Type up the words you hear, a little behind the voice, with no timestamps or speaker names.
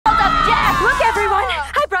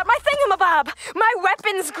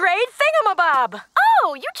Seventh grade thingamabob.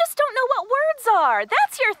 Oh, you just don't know what words are.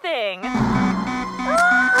 That's your thing.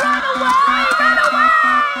 Run away! Run away!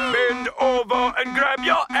 Bend over and grab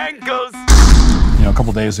your ankles. You know, a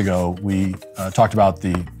couple days ago, we talked about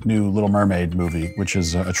the new Little Mermaid movie, which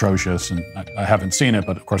is atrocious, and I haven't seen it,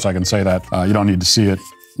 but of course I can say that. You don't need to see it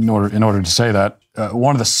in order to say that.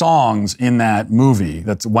 One of the songs in that movie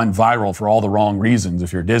that went viral for all the wrong reasons,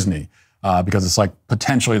 if you're Disney, because it's like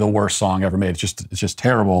potentially the worst song ever made. It's just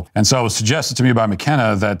terrible. And so it was suggested to me by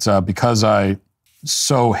McKenna that because I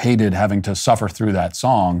so hated having to suffer through that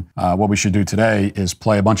song, what we should do today is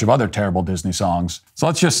play a bunch of other terrible Disney songs. So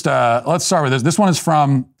let's start with this. This one's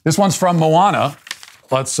from Moana.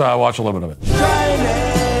 Let's watch a little bit of it.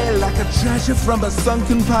 Shiny like a treasure from a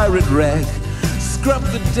sunken pirate wreck. Scrub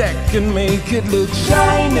the deck and make it look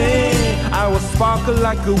shiny. I will sparkle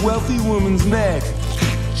like a wealthy woman's neck.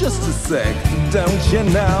 Just a sec, don't you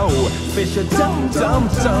know? Fish are dumb, dumb,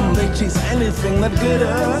 dumb. They chase anything that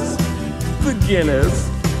glitters. Beginners.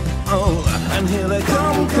 Oh, and here they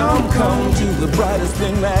come to the brightest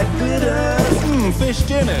thing that glitters. Fish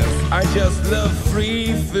dinners. I just love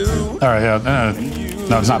free food. All right, yeah,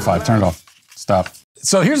 no, it's not 5. Turn it off. Stop.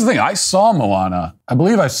 So here's the thing. I saw Moana. I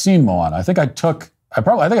believe I've seen Moana. I think I took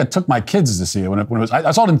my kids to see it when it was. I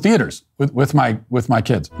saw it in theaters with my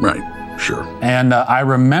kids. Right. Sure. And I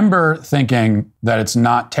remember thinking that it's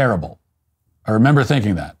not terrible. I remember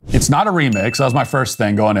thinking that. It's not a remake, so that was my first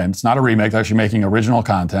thing going in. It's not a remake, they're actually making original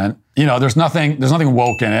content. You know, there's nothing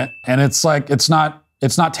woke in it, and it's like, it's not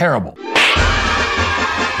terrible.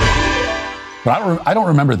 But I don't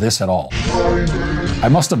remember this at all. I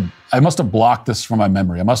must have blocked this from my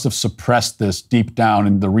memory. I must have suppressed this deep down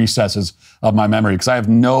in the recesses of my memory, because I have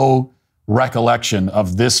no recollection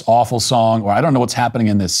of this awful song, or I don't know what's happening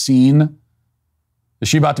in this scene. Is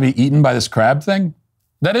she about to be eaten by this crab thing?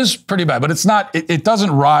 That is pretty bad, but it's not, it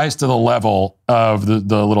doesn't rise to the level of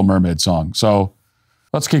the Little Mermaid song. So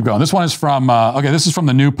let's keep going. This one is from, this is from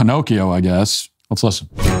the new Pinocchio, I guess. Let's listen.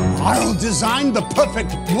 I'll design the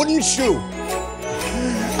perfect wooden shoe.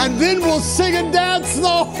 And then we'll sing and dance the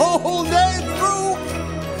whole day through.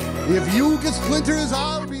 If you get splinters,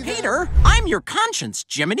 I'll be there. Peter, I'm your conscience,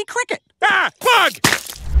 Jiminy Cricket. Ah, bug!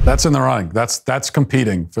 That's in the running. That's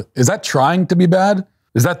competing. Is that trying to be bad?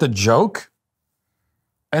 Is that the joke?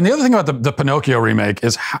 And the other thing about the Pinocchio remake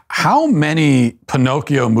is how many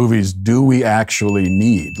Pinocchio movies do we actually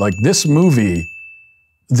need? Like this movie,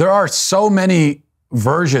 there are so many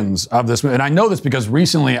versions of this movie. And I know this because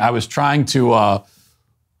recently I was trying to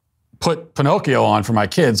put Pinocchio on for my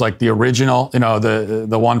kids, like the original, you know,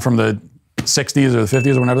 the one from the 60s or the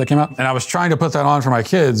 50s or whenever they came out. And I was trying to put that on for my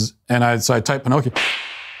kids, and so I typed Pinocchio.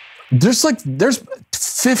 There's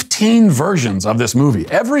 15 versions of this movie.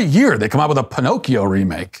 Every year they come out with a Pinocchio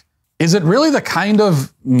remake. Is it really the kind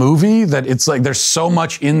of movie that it's like there's so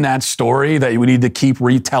much in that story that you need to keep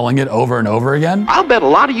retelling it over and over again? I'll bet a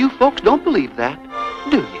lot of you folks don't believe that,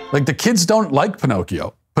 do you? Like the kids don't like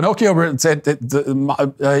Pinocchio. Pinocchio said,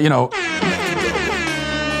 you know,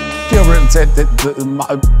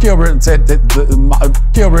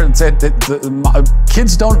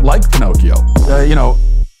 kids don't like Pinocchio, you know.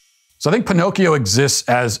 So I think Pinocchio exists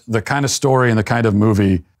as the kind of story and the kind of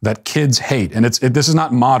movie that kids hate. And this is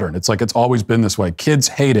not modern. It's like it's always been this way. Kids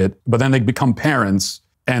hate it, but then they become parents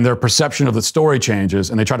and their perception of the story changes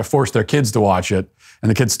and they try to force their kids to watch it and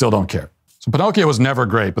the kids still don't care. So Pinocchio was never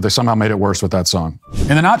great, but they somehow made it worse with that song.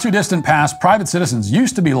 In the not too distant past, private citizens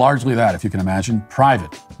used to be largely that, if you can imagine,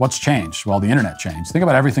 private. What's changed? Well, the internet changed. Think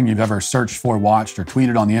about everything you've ever searched for, watched, or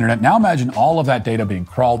tweeted on the internet. Now imagine all of that data being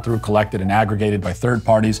crawled through, collected, and aggregated by third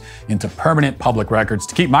parties into permanent public records.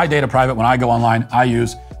 To keep my data private when I go online, I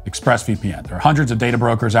use ExpressVPN. There are hundreds of data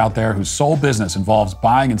brokers out there whose sole business involves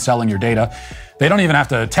buying and selling your data. They don't even have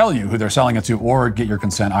to tell you who they're selling it to or get your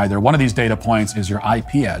consent either. One of these data points is your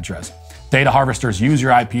IP address. Data harvesters use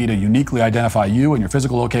your IP to uniquely identify you and your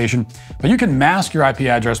physical location, but you can mask your IP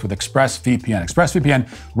address with ExpressVPN. ExpressVPN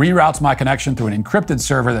reroutes my connection through an encrypted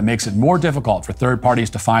server that makes it more difficult for third parties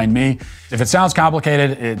to find me. If it sounds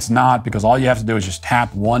complicated, it's not, because all you have to do is just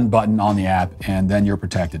tap one button on the app and then you're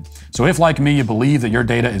protected. So if, like me, you believe that your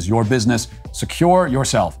data is your business, secure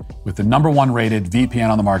yourself with the #1 rated VPN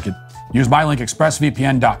on the market. Use my link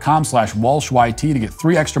expressvpn.com/WalshYT to get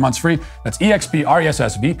 3 extra months free. That's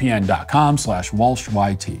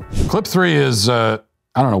expressvpn.com/WalshYT. Clip 3 is, I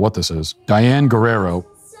don't know what this is. Diane Guerrero.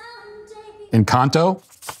 Encanto?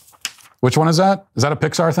 Which one is that? Is that a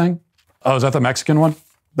Pixar thing? Oh, is that the Mexican one?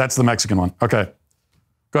 That's the Mexican one. Okay.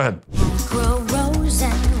 Go ahead. Grow rose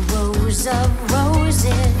and rows of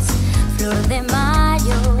roses, flor de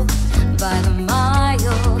mayo, by the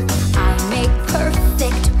mile. I make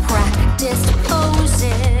perfect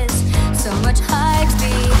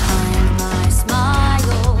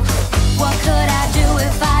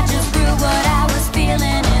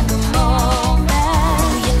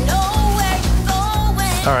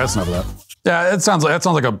All right, that's enough of that. Yeah, that sounds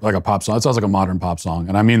like a pop song. It sounds like a modern pop song,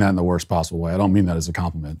 and I mean that in the worst possible way. I don't mean that as a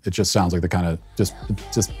compliment. It just sounds like the kind of just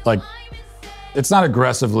like it's not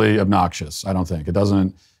aggressively obnoxious. I don't think it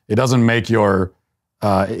doesn't make your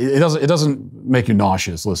it doesn't make you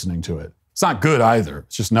nauseous listening to it. It's not good either.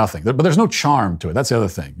 It's just nothing. But there's no charm to it. That's the other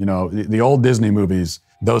thing. You know, the old Disney movies,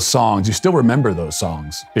 those songs, you still remember those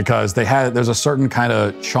songs because there's a certain kind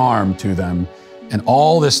of charm to them. And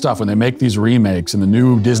all this stuff, when they make these remakes in the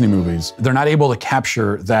new Disney movies, they're not able to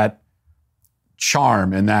capture that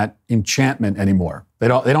charm and that enchantment anymore. They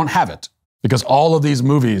don't have it because all of these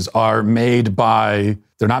movies are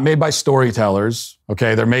they're not made by storytellers,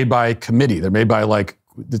 okay? They're made by committee. They're made by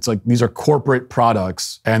these are corporate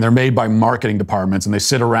products and they're made by marketing departments and they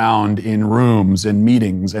sit around in rooms and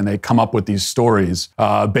meetings and they come up with these stories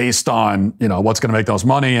based on, you know, what's going to make the most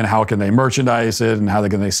money and how can they merchandise it and how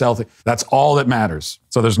can they sell things. That's all that matters.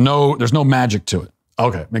 So there's no magic to it.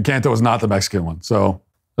 Okay, Encanto is not the Mexican one. So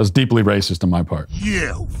that's deeply racist on my part.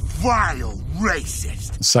 You vile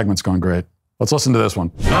racist. This segment's going great. Let's listen to this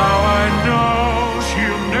one. Now I know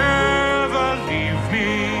she'll never leave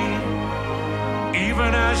me,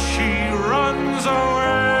 even as she runs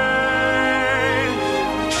away.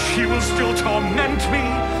 She will still torment me,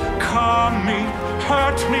 calm me,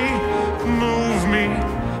 hurt me, move me,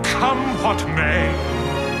 come what may.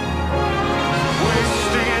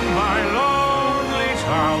 Wasting in my lonely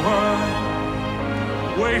tower,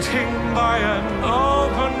 waiting by an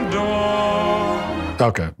open door.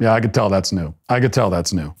 Okay, yeah, I could tell that's new.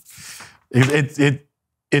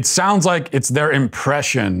 It sounds like it's their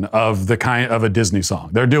impression of the kind of a Disney song.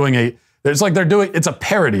 It's a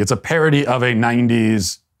parody. It's a parody of a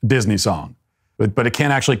 90s Disney song, but it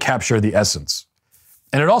can't actually capture the essence.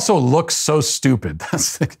 And it also looks so stupid.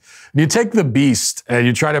 You take the Beast and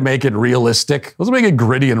you try to make it realistic. Let's make it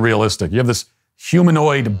gritty and realistic. You have this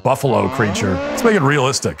humanoid buffalo creature. Let's make it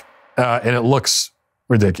realistic. And it looks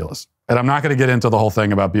ridiculous. And I'm not going to get into the whole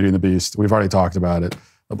thing about Beauty and the Beast. We've already talked about it.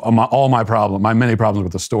 My many problems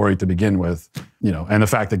with the story to begin with, you know, and the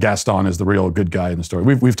fact that Gaston is the real good guy in the story.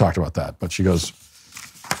 We've talked about that. But she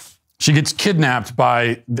gets kidnapped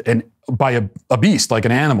by a beast, like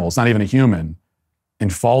an animal. It's not even a human,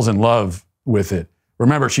 and falls in love with it.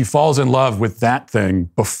 Remember, she falls in love with that thing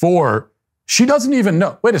before she doesn't even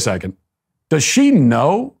know. Wait a second. Does she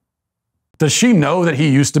know? Does she know that he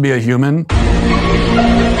used to be a human?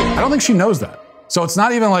 I don't think she knows that. So it's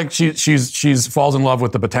not even like she falls in love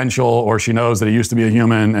with the potential, or she knows that he used to be a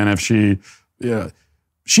human, and if she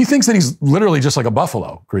thinks that he's literally just like a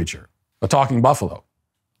buffalo creature, a talking buffalo,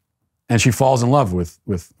 and she falls in love with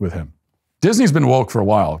him. Disney's been woke for a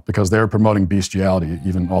while because they're promoting bestiality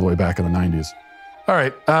even all the way back in the 90s. All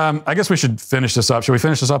right, I guess we should finish this up. Should we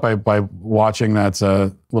finish this up by watching that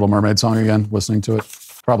Little Mermaid song again, listening to it?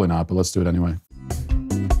 Probably not, but let's do it anyway.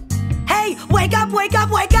 Hey, wake up, wake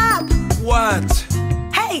up, wake up! What?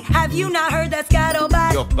 Hey, have you not heard that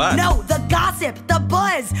scuttlebutt? Your butt? No, the gossip, the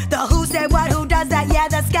buzz, the who said what, who does that, yeah,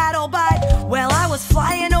 the scuttlebutt. Well, I was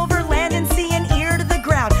flying over land and sea and ear to the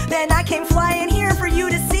ground. Then I came flying here for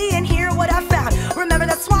you to see and hear what I found. Remember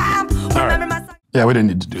the swamp? Remember my... Yeah, we didn't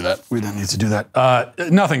need to do that.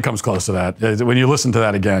 Nothing comes close to that. When you listen to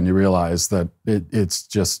that again, you realize that it's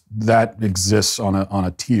just, that exists on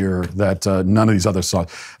a tier that none of these other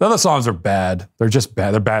songs. The other songs are bad. They're just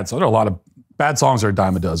bad. They're bad songs. There are a lot of bad songs. Are a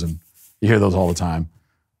dime a dozen. You hear those all the time.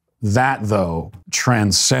 That, though,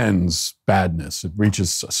 transcends badness. It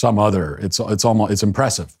reaches some other. It's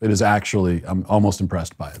impressive. It is actually, I'm almost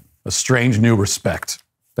impressed by it. A strange new respect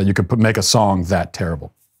that you could make a song that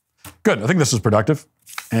terrible. Good. I think this is productive,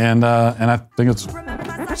 and I think it's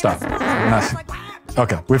stop.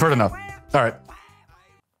 Okay, we've heard enough. All right.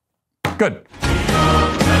 Good. We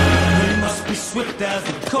must be swift as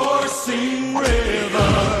the coursing river.